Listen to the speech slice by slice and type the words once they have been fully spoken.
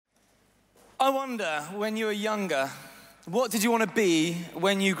I wonder, when you were younger, what did you want to be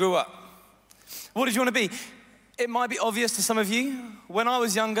when you grew up? What did you want to be? It might be obvious to some of you. When I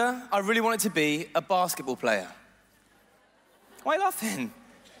was younger, I really wanted to be a basketball player. Why are you laughing?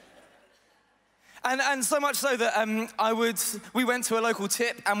 And so much so that we went to a local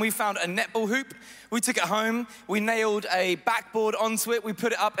tip and we found a netball hoop. We took it home, we nailed a backboard onto it, we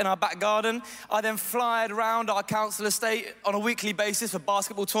put it up in our back garden. I then flied around our council estate on a weekly basis for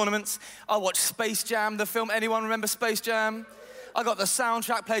basketball tournaments. I watched Space Jam, the film. Anyone remember Space Jam? I got the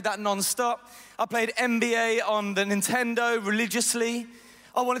soundtrack, played that non-stop. I played NBA on the Nintendo religiously.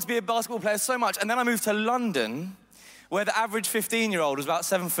 I wanted to be a basketball player so much. And then I moved to London, where the average 15-year-old was about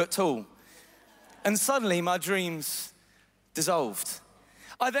 7 foot tall. And suddenly my dreams dissolved.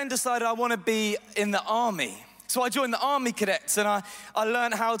 I then decided I want to be in the army. So I joined the Army Cadets and I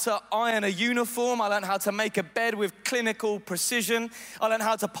learned how to iron a uniform. I learned how to make a bed with clinical precision. I learned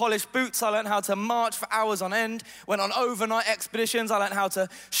how to polish boots. I learned how to march for hours on end. Went on overnight expeditions. I learned how to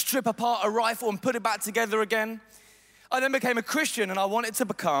strip apart a rifle and put it back together again. I then became a Christian and I wanted to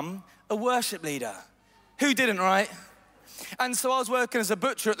become a worship leader. Who didn't, right? And so I was working as a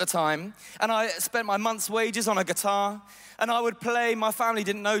butcher at the time, and I spent my month's wages on a guitar, and I would play. My family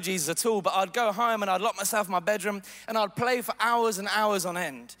didn't know Jesus at all, but I'd go home and I'd lock myself in my bedroom, and I'd play for hours and hours on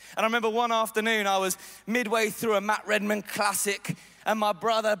end. And I remember one afternoon, I was midway through a Matt Redman classic, and my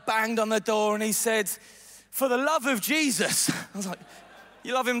brother banged on the door, and he said, "For the love of Jesus." I was like,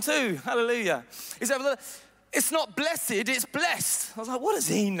 "You love him too, hallelujah." He said, "It's not blessed, it's blessed." I was like, what does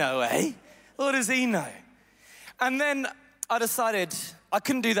he know, eh? What does he know? And then I decided I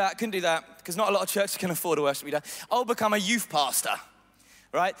couldn't do that, because not a lot of churches can afford a worship leader. I'll become a youth pastor,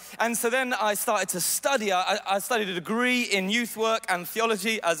 right? And so then I started to study. I studied a degree in youth work and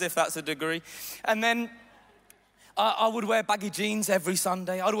theology, as if that's a degree. And then I would wear baggy jeans every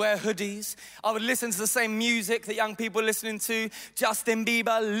Sunday. I'd wear hoodies. I would listen to the same music that young people are listening to. Justin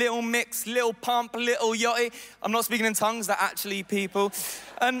Bieber, Lil Mix, Lil Pump, Lil Yachty. I'm not speaking in tongues, they're actually people.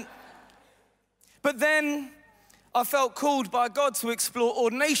 But then I felt called by God to explore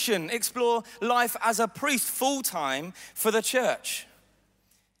ordination, explore life as a priest full-time for the church.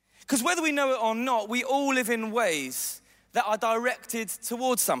 Because whether we know it or not, we all live in ways that are directed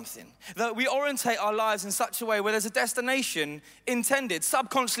towards something. That we orientate our lives in such a way where there's a destination intended,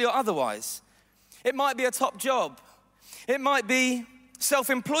 subconsciously or otherwise. It might be a top job. It might be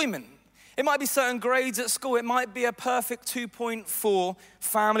self-employment. It might be certain grades at school. It might be a perfect 2.4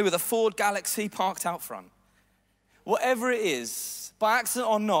 family with a Ford Galaxy parked out front. Whatever it is, by accident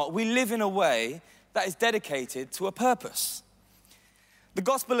or not, we live in a way that is dedicated to a purpose. The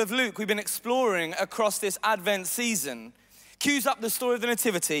Gospel of Luke we've been exploring across this Advent season cues up the story of the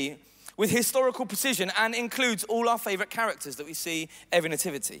Nativity with historical precision and includes all our favorite characters that we see every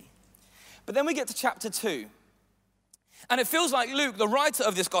Nativity. But then we get to chapter 2. And it feels like Luke, the writer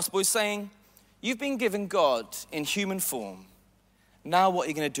of this Gospel, is saying, you've been given God in human form. Now what are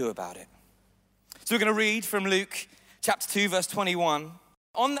you going to do about it? So we're going to read from Luke chapter 2, verse 21.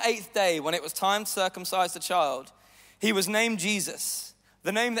 On the 8th day, when it was time to circumcise the child, he was named Jesus,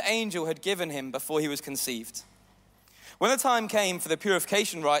 the name the angel had given him before he was conceived. When the time came for the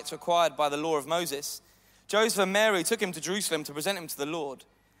purification rites required by the law of Moses, Joseph and Mary took him to Jerusalem to present him to the Lord.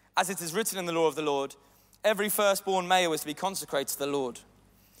 As it is written in the law of the Lord, every firstborn male was to be consecrated to the Lord,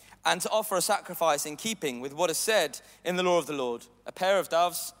 and to offer a sacrifice in keeping with what is said in the law of the Lord, a pair of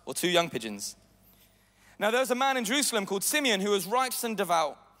doves or 2 young pigeons. Now there was a man in Jerusalem called Simeon who was righteous and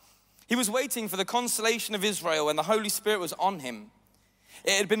devout. He was waiting for the consolation of Israel, and the Holy Spirit was on him.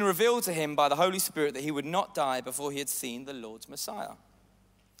 It had been revealed to him by the Holy Spirit that he would not die before he had seen the Lord's Messiah.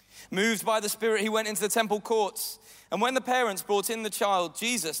 Moved by the Spirit, he went into the temple courts, and when the parents brought in the child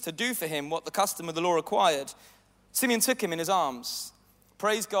Jesus to do for him what the custom of the law required, Simeon took him in his arms,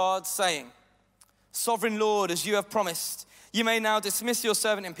 praised God, saying, "Sovereign Lord, as you have promised, you may now dismiss your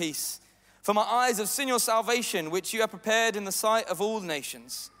servant in peace. For my eyes have seen your salvation, which you have prepared in the sight of all the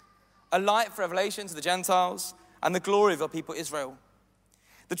nations, a light for revelation to the Gentiles and the glory of your people Israel."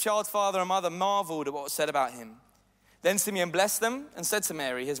 The child's father and mother marveled at what was said about him. Then Simeon blessed them and said to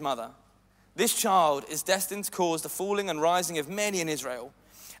Mary, his mother, "This child is destined to cause the falling and rising of many in Israel,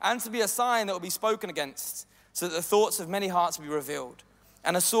 and to be a sign that will be spoken against, so that the thoughts of many hearts will be revealed,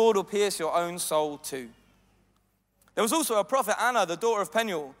 and a sword will pierce your own soul too." There was also a prophet, Anna, the daughter of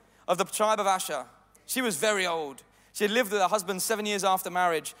Penuel, of the tribe of Asher. She was very old. She had lived with her husband 7 years after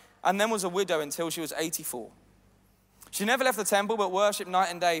marriage, and then was a widow until she was 84. She never left the temple, but worshipped night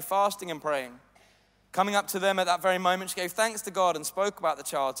and day, fasting and praying. Coming up to them at that very moment, she gave thanks to God and spoke about the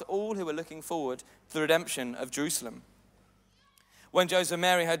child to all who were looking forward to the redemption of Jerusalem. When Joseph and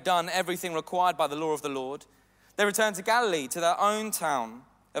Mary had done everything required by the law of the Lord, they returned to Galilee, to their own town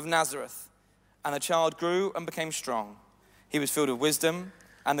of Nazareth. And the child grew and became strong. He was filled with wisdom,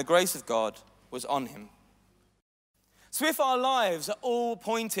 and the grace of God was on him. So if our lives are all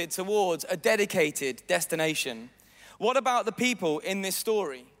pointed towards a dedicated destination, what about the people in this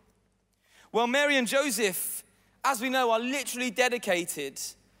story? Well, Mary and Joseph, as we know, are literally dedicated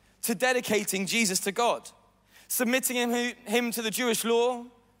to dedicating Jesus to God, submitting him to the Jewish law.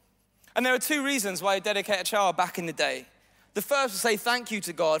 And there are two reasons why you dedicate a child back in the day. The first was say thank you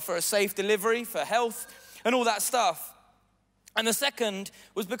to God for a safe delivery, for health, and all that stuff. And the second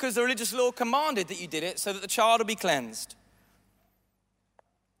was because the religious law commanded that you did it so that the child would be cleansed.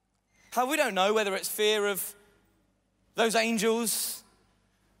 How we don't know whether it's fear of those angels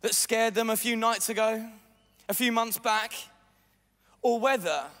that scared them a few nights ago, a few months back, or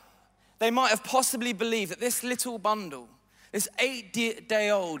whether they might have possibly believed that this little bundle, this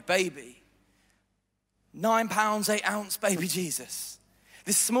 8-day-old baby, 9 pounds, 8 ounce baby Jesus,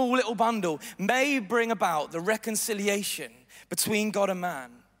 this small little bundle may bring about the reconciliation between God and man.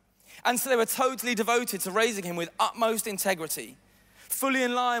 And so they were totally devoted to raising him with utmost integrity, fully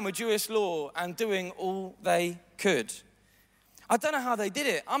in line with Jewish law and doing all they could. I don't know how they did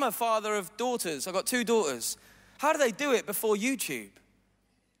it. I'm a father of daughters. I've got 2 daughters. How do they do it before YouTube?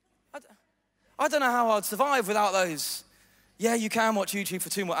 I don't know how I'd survive without those. Yeah, you can watch YouTube for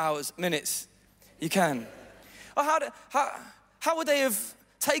 2 more minutes. You can. Or how would they have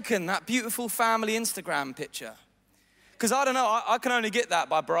taken that beautiful family Instagram picture? Because I don't know, I can only get that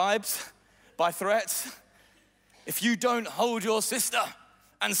by bribes, by threats. If you don't hold your sister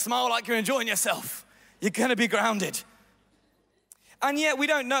and smile like you're enjoying yourself, you're gonna be grounded. And yet we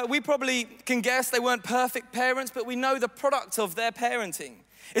don't know, we probably can guess they weren't perfect parents, but we know the product of their parenting.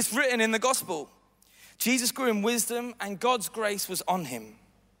 It's written in the gospel. Jesus grew in wisdom and God's grace was on him.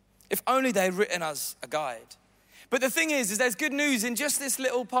 If only they had written us a guide. But the thing is there's good news in just this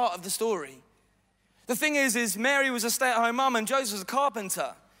little part of the story. The thing is Mary was a stay-at-home mum and Joseph was a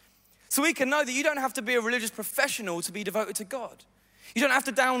carpenter. So we can know that you don't have to be a religious professional to be devoted to God. You don't have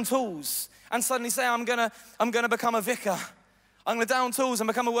to down tools and suddenly say, I'm gonna become a vicar. I'm gonna down tools and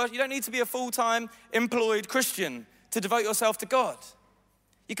become a worship. You don't need to be a full-time employed Christian to devote yourself to God.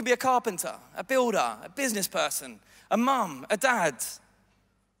 You can be a carpenter, a builder, a business person, a mum, a dad.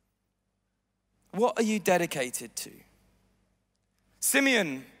 What are you dedicated to?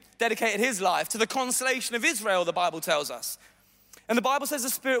 Simeon dedicated his life to the consolation of Israel, the Bible tells us. And the Bible says the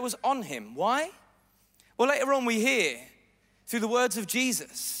Spirit was on him. Why? Well, later on we hear through the words of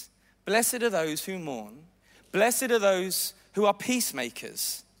Jesus, blessed are those who mourn, blessed are those who are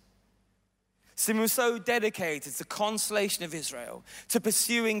peacemakers. Simeon was so dedicated to the consolation of Israel, to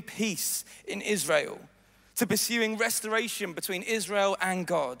pursuing peace in Israel, to pursuing restoration between Israel and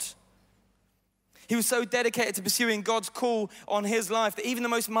God. He was so dedicated to pursuing God's call on his life that even the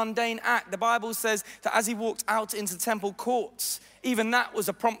most mundane act, the Bible says that as he walked out into the temple courts, even that was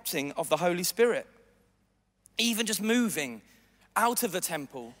a prompting of the Holy Spirit. Even just moving out of the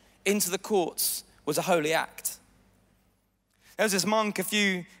temple into the courts was a holy act. There was this monk a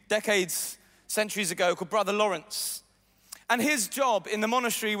few centuries ago called Brother Lawrence. And his job in the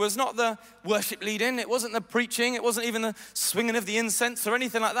monastery was not the worship leading, it wasn't the preaching, it wasn't even the swinging of the incense or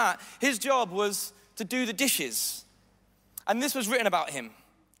anything like that. His job was to do the dishes. And this was written about him.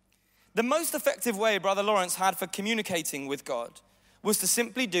 The most effective way Brother Lawrence had for communicating with God was to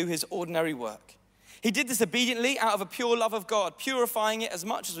simply do his ordinary work. He did this obediently out of a pure love of God, purifying it as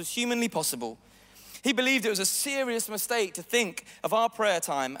much as was humanly possible. He believed it was a serious mistake to think of our prayer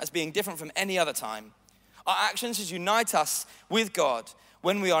time as being different from any other time. Our actions should unite us with God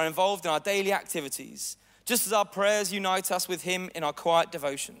when we are involved in our daily activities, just as our prayers unite us with him in our quiet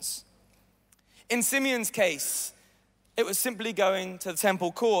devotions. In Simeon's case, it was simply going to the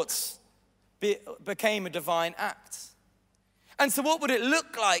temple courts became a divine act. And so what would it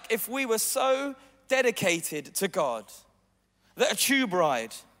look like if we were so dedicated to God that a tube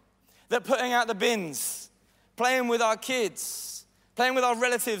ride, that putting out the bins, playing with our kids, playing with our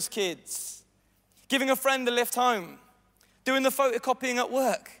relatives' kids, giving a friend a lift home, doing the photocopying at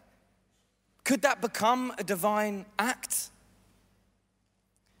work, could that become a divine act?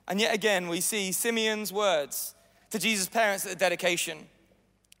 And yet again, we see Simeon's words to Jesus' parents at the dedication,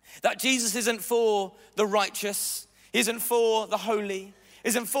 that Jesus isn't for the righteous, he isn't for the holy,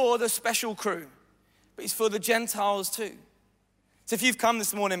 isn't for the special crew, but he's for the Gentiles too. So if you've come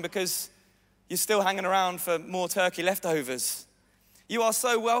this morning because you're still hanging around for more turkey leftovers, you are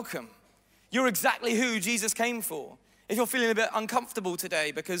so welcome. You're exactly who Jesus came for. If you're feeling a bit uncomfortable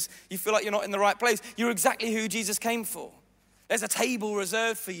today because you feel like you're not in the right place, you're exactly who Jesus came for. There's a table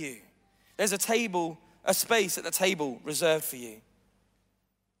reserved for you. There's a space at the table reserved for you.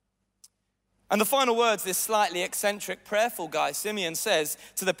 And the final words this slightly eccentric, prayerful guy, Simeon, says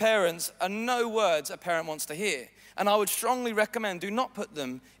to the parents are no words a parent wants to hear. And I would strongly recommend do not put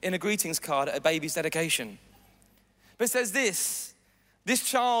them in a greetings card at a baby's dedication. But it says this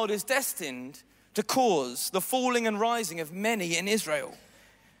child is destined to cause the falling and rising of many in Israel,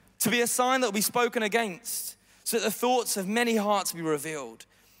 to be a sign that will be spoken against, so that the thoughts of many hearts be revealed,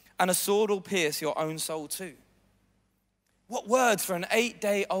 and a sword will pierce your own soul too. What words for an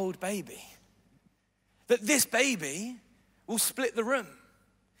 8-day-old baby. That this baby will split the room.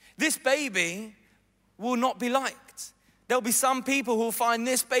 This baby will not be liked. There'll be some people who will find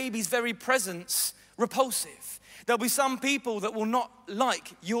this baby's very presence repulsive. There'll be some people that will not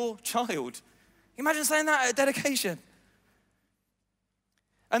like your child. Imagine saying that at a dedication.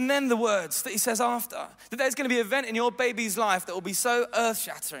 And then the words that he says after, that there's going to be an event in your baby's life that will be so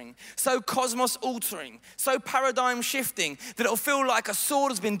earth-shattering, so cosmos-altering, so paradigm-shifting, that it'll feel like a sword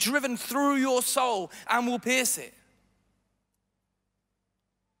has been driven through your soul and will pierce it.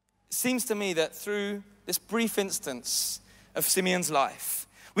 It seems to me that through this brief instance of Simeon's life,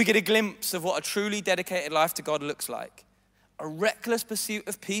 we get a glimpse of what a truly dedicated life to God looks like. A reckless pursuit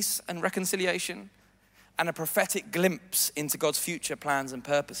of peace and reconciliation, and a prophetic glimpse into God's future plans and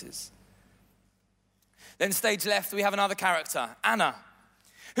purposes. Then stage left, we have another character, Anna,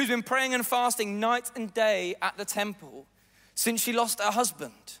 who's been praying and fasting night and day at the temple since she lost her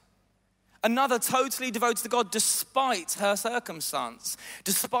husband. Another totally devoted to God despite her circumstance,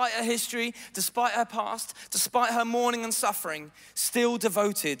 despite her history, despite her past, despite her mourning and suffering, still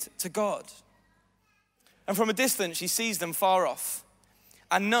devoted to God. And from a distance, she sees them far off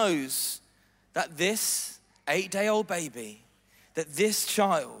and knows that this 8-day-old baby, that this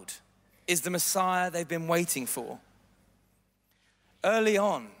child is the Messiah they've been waiting for. Early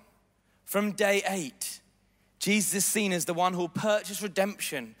on, from day 8, Jesus is seen as the one who will purchase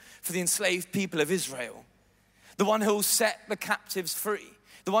redemption for the enslaved people of Israel, the one who will set the captives free,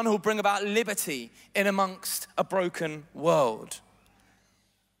 the one who will bring about liberty in amongst a broken world.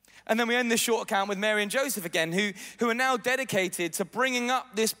 And then we end this short account with Mary and Joseph again, who are now dedicated to bringing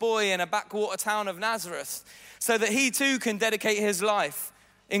up this boy in a backwater town of Nazareth so that he too can dedicate his life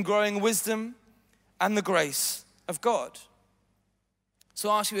in growing wisdom and the grace of God. So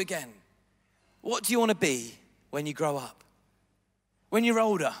I ask you again, what do you want to be when you grow up? When you're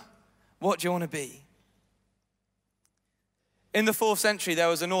older, what do you want to be? In the 4th century, there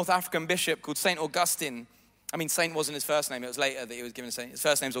was a North African bishop called St. Augustine. Saint wasn't his first name. It was later that he was given a saint. His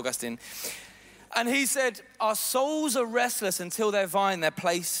first name's Augustine. And he said, our souls are restless until they find their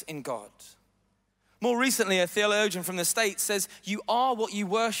place in God. More recently, a theologian from the States says, you are what you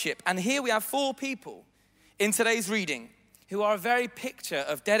worship. And here we have 4 people in today's reading who are a very picture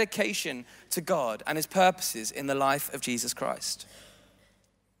of dedication to God and his purposes in the life of Jesus Christ.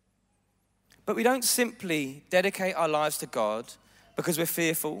 But we don't simply dedicate our lives to God because we're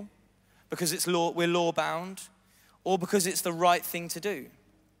fearful, because we're law-bound, or because it's the right thing to do.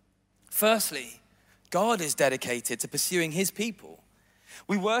 Firstly, God is dedicated to pursuing his people.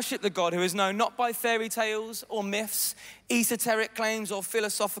 We worship the God who is known not by fairy tales or myths, esoteric claims or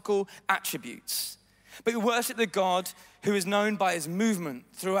philosophical attributes, but we worship the God who is known by his movement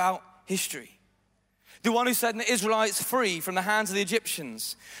throughout history. The one who set the Israelites free from the hands of the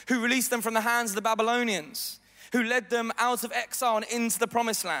Egyptians, who released them from the hands of the Babylonians, who led them out of exile and into the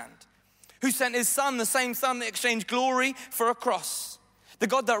promised land, who sent his son, the same son that exchanged glory for a cross. The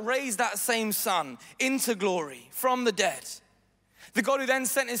God that raised that same son into glory from the dead. The God who then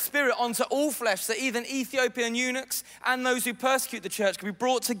sent his spirit onto all flesh so even Ethiopian eunuchs and those who persecute the church can be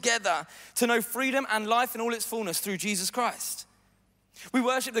brought together to know freedom and life in all its fullness through Jesus Christ. We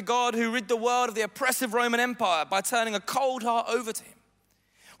worship the God who rid the world of the oppressive Roman Empire by turning a cold heart over to him.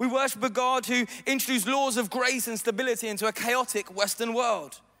 We worship a God who introduced laws of grace and stability into a chaotic Western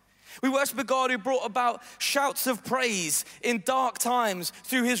world. We worship a God who brought about shouts of praise in dark times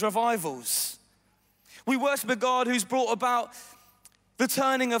through his revivals. We worship a God who's brought about the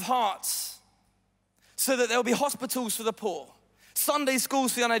turning of hearts so that there'll be hospitals for the poor, Sunday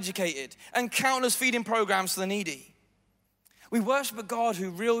schools for the uneducated, and countless feeding programs for the needy. We worship a God who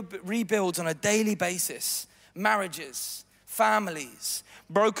rebuilds on a daily basis marriages, families,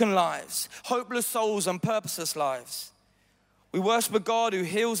 broken lives, hopeless souls, and purposeless lives. We worship a God who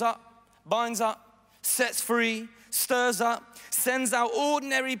heals up, binds up, sets free, stirs up, sends out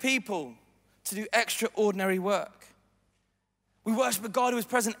ordinary people to do extraordinary work. We worship a God who is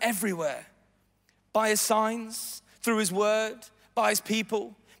present everywhere, by his signs, through his word, by his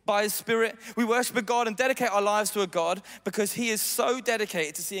people, by his Spirit. We worship a God and dedicate our lives to a God because he is so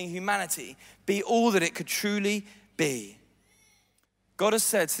dedicated to seeing humanity be all that it could truly be. God has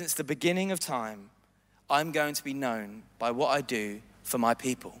said since the beginning of time, I'm going to be known by what I do for my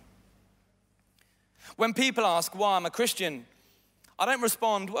people. When people ask why I'm a Christian, I don't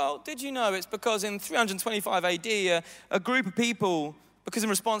respond, well, did you know it's because in 325 AD, a group of people, because in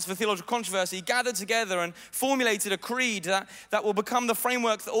response to the theological controversy, gathered together and formulated a creed that will become the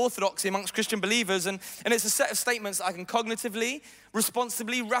framework for orthodoxy amongst Christian believers. And it's a set of statements that I can cognitively,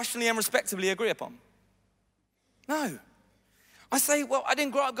 responsibly, rationally, and respectably agree upon. No. I say, well, I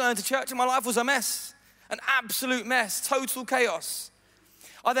didn't grow up going to church and my life was a mess. An absolute mess, total chaos.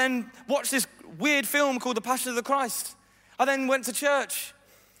 I then watched this weird film called The Passion of the Christ. I then went to church.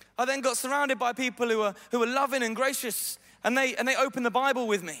 I then got surrounded by people who were loving and gracious, and they opened the Bible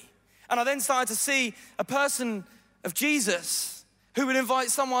with me. And I then started to see a person of Jesus who would invite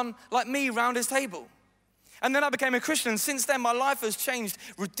someone like me round his table. And then I became a Christian, and since then my life has changed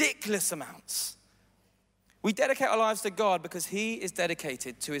ridiculous amounts. We dedicate our lives to God because he is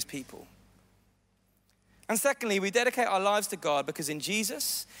dedicated to his people. And secondly, we dedicate our lives to God because in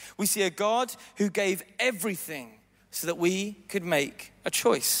Jesus, we see a God who gave everything so that we could make a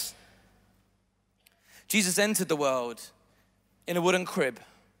choice. Jesus entered the world in a wooden crib,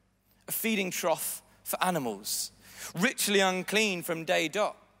 a feeding trough for animals, ritually unclean from day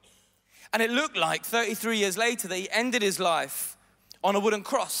dot. And it looked like 33 years later that he ended his life on a wooden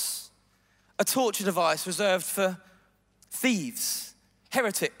cross, a torture device reserved for thieves,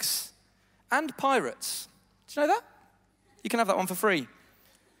 heretics, and pirates. Did you know that? You can have that one for free.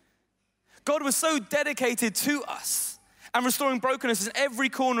 God was so dedicated to us and restoring brokenness in every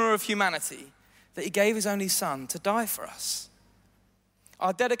corner of humanity that he gave his only son to die for us.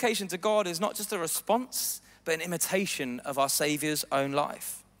 Our dedication to God is not just a response, but an imitation of our Savior's own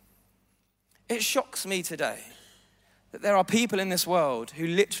life. It shocks me today that there are people in this world who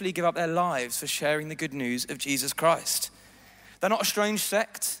literally give up their lives for sharing the good news of Jesus Christ. They're not a strange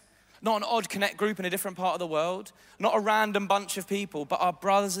sect, not an odd connect group in a different part of the world, not a random bunch of people, but our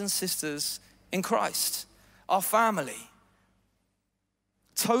brothers and sisters in Christ, our family,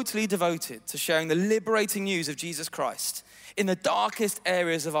 totally devoted to sharing the liberating news of Jesus Christ in the darkest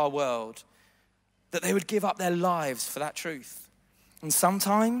areas of our world, that they would give up their lives for that truth. And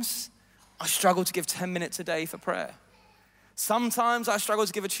sometimes I struggle to give 10 minutes a day for prayer. Sometimes I struggle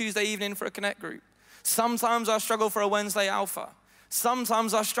to give a Tuesday evening for a connect group. Sometimes I struggle for a Wednesday alpha.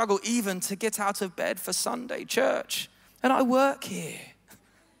 Sometimes I struggle even to get out of bed for Sunday church. And I work here.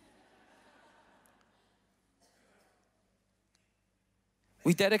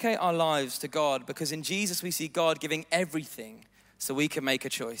 We dedicate our lives to God because in Jesus we see God giving everything so we can make a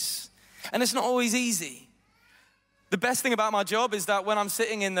choice. And it's not always easy. The best thing about my job is that when I'm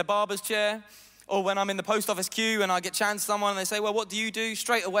sitting in the barber's chair or when I'm in the post office queue and I get chatting to someone and they say, well, what do you do?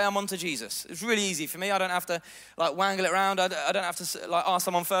 Straight away, I'm on to Jesus. It's really easy for me. I don't have to wangle it around. I don't have to ask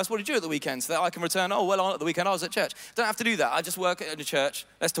someone first, what did you do at the weekend? So that I can return, oh, well, at the weekend I was at church. Don't have to do that. I just work at a church.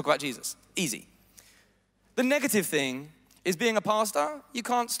 Let's talk about Jesus. Easy. The negative thing is being a pastor, you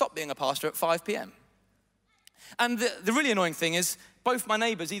can't stop being a pastor at 5 p.m. And the really annoying thing is both my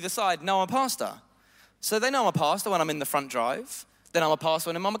neighbors either side know I'm a pastor. So they know I'm a pastor when I'm in the front drive. Then I'm a pastor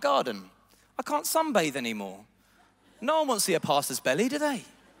when I'm in my garden. I can't sunbathe anymore. No one wants to see a pastor's belly, do they?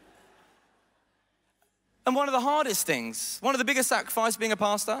 And one of the hardest things, one of the biggest sacrifices being a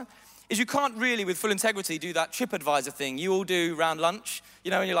pastor is you can't really, with full integrity, do that TripAdvisor thing you all do around lunch.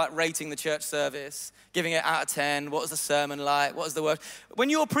 You know, when you're like rating the church service, giving it out of 10, what was the sermon like, what was the word? When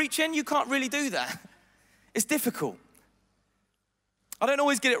you're preaching, you can't really do that. It's difficult. I don't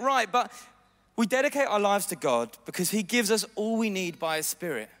always get it right, but we dedicate our lives to God because he gives us all we need by his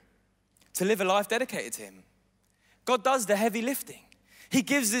Spirit to live a life dedicated to him. God does the heavy lifting. He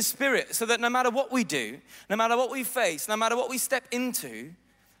gives his Spirit so that no matter what we do, no matter what we face, no matter what we step into,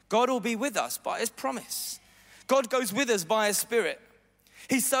 God will be with us by his promise. God goes with us by his Spirit.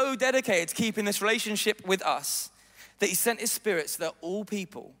 He's so dedicated to keeping this relationship with us that he sent his Spirit so that all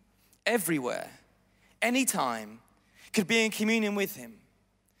people, everywhere, anytime, could be in communion with him.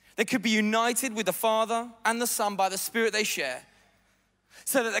 They could be united with the Father and the Son by the Spirit they share,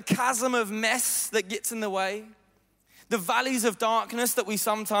 so that the chasm of mess that gets in the way, the valleys of darkness that we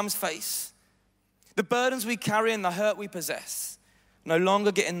sometimes face, the burdens we carry and the hurt we possess, no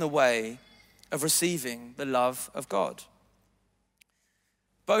longer get in the way of receiving the love of God.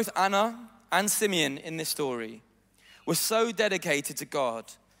 Both Anna and Simeon in this story were so dedicated to God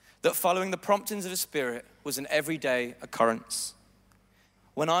that following the promptings of his Spirit was an everyday occurrence.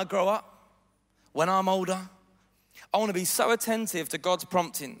 When I grow up, when I'm older, I want to be so attentive to God's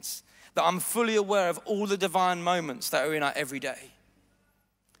promptings that I'm fully aware of all the divine moments that are in our everyday.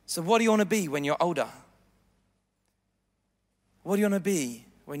 So what do you want to be when you're older? What do you want to be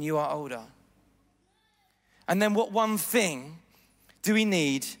when you are older? And then what one thing do we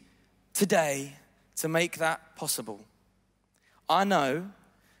need today to make that possible? I know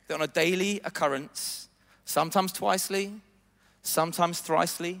that on a daily occurrence, sometimes twicely, sometimes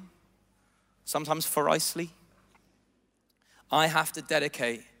thricely, sometimes foricely, I have to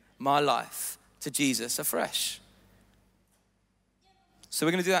dedicate my life to Jesus afresh. So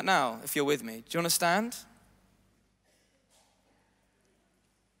we're going to do that now, if you're with me. Do you want to stand?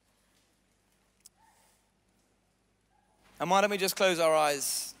 And why don't we just close our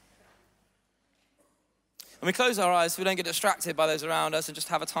eyes? When we close our eyes, we don't get distracted by those around us and just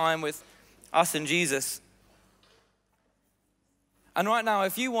have a time with us and Jesus. And right now,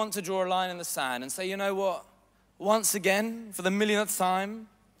 if you want to draw a line in the sand and say, you know what? Once again, for the millionth time,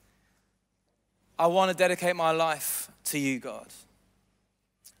 I want to dedicate my life to you, God.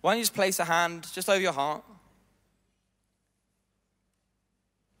 Why don't you just place a hand just over your heart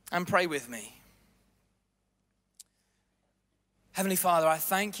and pray with me. Heavenly Father, I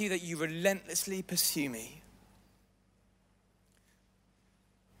thank you that you relentlessly pursue me.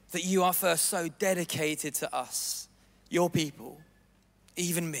 That you are first so dedicated to us, your people,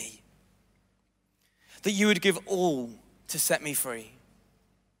 even me. That you would give all to set me free.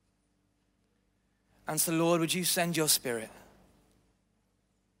 And so, Lord, would you send your Spirit?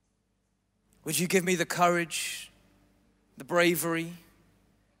 Would you give me the courage, the bravery,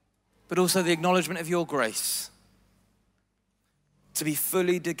 but also the acknowledgement of your grace to be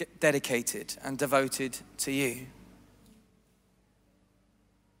fully dedicated and devoted to you?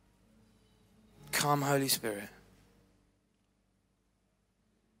 Come, Holy Spirit.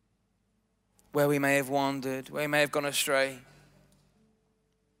 Where we may have wandered, where we may have gone astray.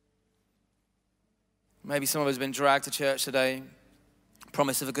 Maybe some of us have been dragged to church today,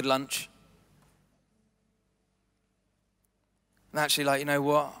 promise of a good lunch. And actually, like, you know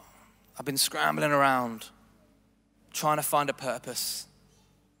what? I've been scrambling around, trying to find a purpose.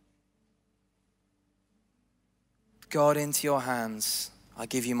 God, into your hands, I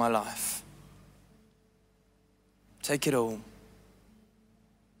give you my life. Take it all.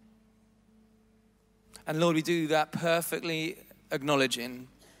 And Lord, we do that perfectly acknowledging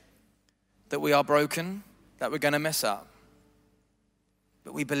that we are broken, that we're going to mess up.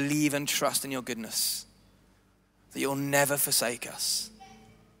 But we believe and trust in your goodness, that you'll never forsake us,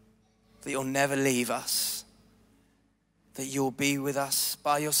 that you'll never leave us, that you'll be with us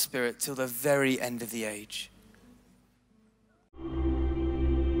by your Spirit till the very end of the age.